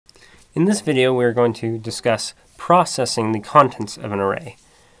In this video, we're going to discuss processing the contents of an array.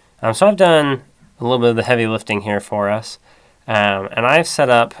 So I've done a little bit of the heavy lifting here for us, and I've set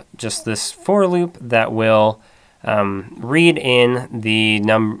up just this for loop that will read in the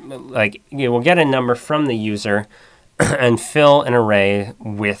number, like it will get a number from the user and fill an array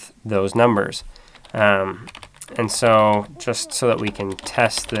with those numbers. And so just so that we can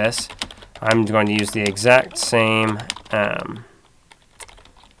test this, I'm going to use the exact same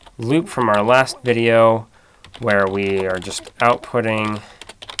loop from our last video where we are just outputting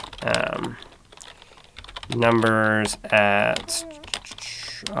numbers at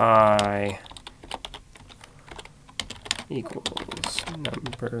I equals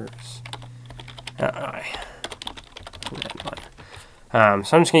numbers at I. So I'm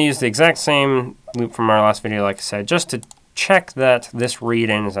just going to use the exact same loop from our last video, like I said, just to check that this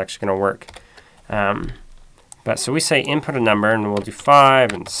read-in is actually going to work. But so we say input a number, and we'll do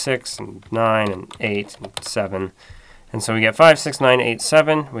 5 and 6 and 9 and 8 and 7. And so we get 5, 6, 9, 8,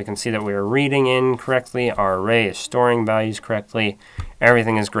 7. We can see that we are reading in correctly. Our array is storing values correctly.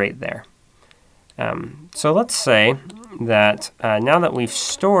 Everything is great there. So let's say that now that we've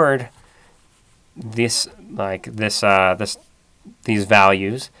stored these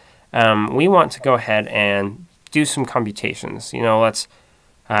values, we want to go ahead and do some computations. You know, let's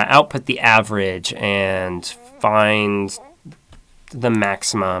output the average and find the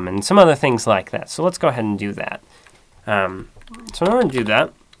maximum and some other things like that. So let's go ahead and do that. So in order to do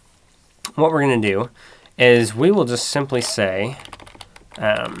that, what we're going to do is we will just simply say,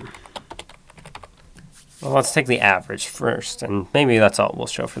 well, let's take the average first, and maybe that's all we'll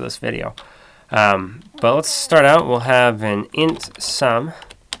show for this video. But let's start out. We'll have an int sum,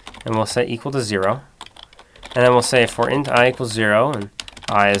 and we'll set equal to 0. And then we'll say for int I equals 0, and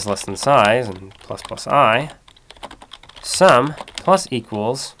I is less than size, and plus plus I, sum plus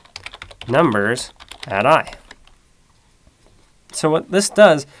equals numbers at I. So what this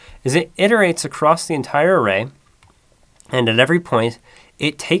does is it iterates across the entire array, and at every point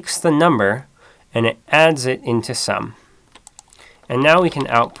it takes the number and it adds it into sum. And now we can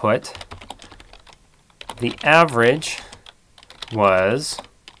output the average was,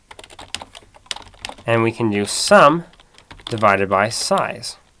 and we can do sum divided by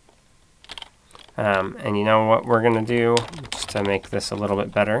size. And you know what we're going to do, just to make this a little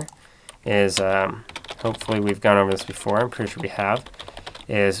bit better, is hopefully we've gone over this before, I'm pretty sure we have,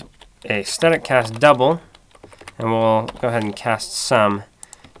 is a static cast double, and we'll go ahead and cast sum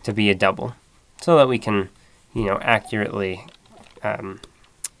to be a double, so that we can, you know, accurately so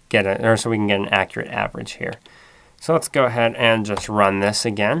we can get an accurate average here. So let's go ahead and just run this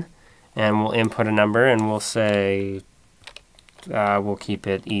again, and we'll input a number, and we'll say, we'll keep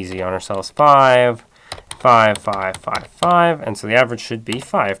it easy on ourselves, 5, 5, 5, 5, 5, and so the average should be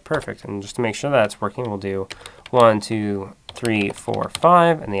 5. Perfect. And just to make sure that's working, we'll do 1, 2, 3, 4,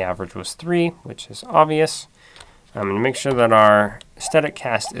 5, and the average was 3, which is obvious. And to make sure that our static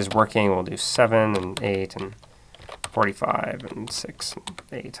cast is working, we'll do 7 and 8 and 45 and 6 and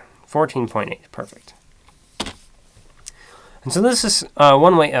 8. 14.8. Perfect. And so this is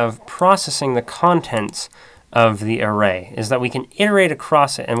one way of processing the contents of the array, is that we can iterate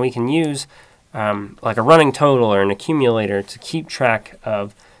across it, and we can use like a running total or an accumulator to keep track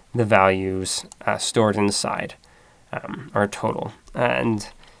of the values stored inside our total. And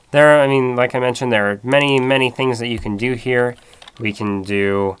there, I mean, like I mentioned, there are many things that you can do here. We can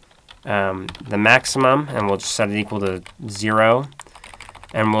do the maximum, and we'll just set it equal to 0,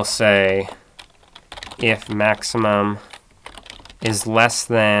 and we'll say if maximum is less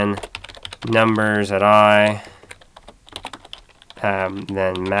than numbers at I,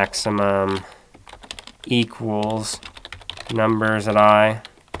 then maximum equals numbers at I.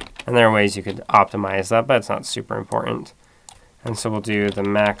 And there are ways you could optimize that, but it's not super important. And so we'll do the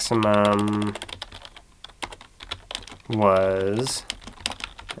maximum was,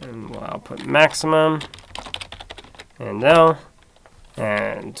 and we'll output maximum, and L,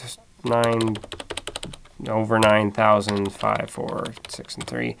 and 9 over 9,000, 5, 4, 6, and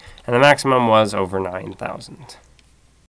 3. And the maximum was over 9,000.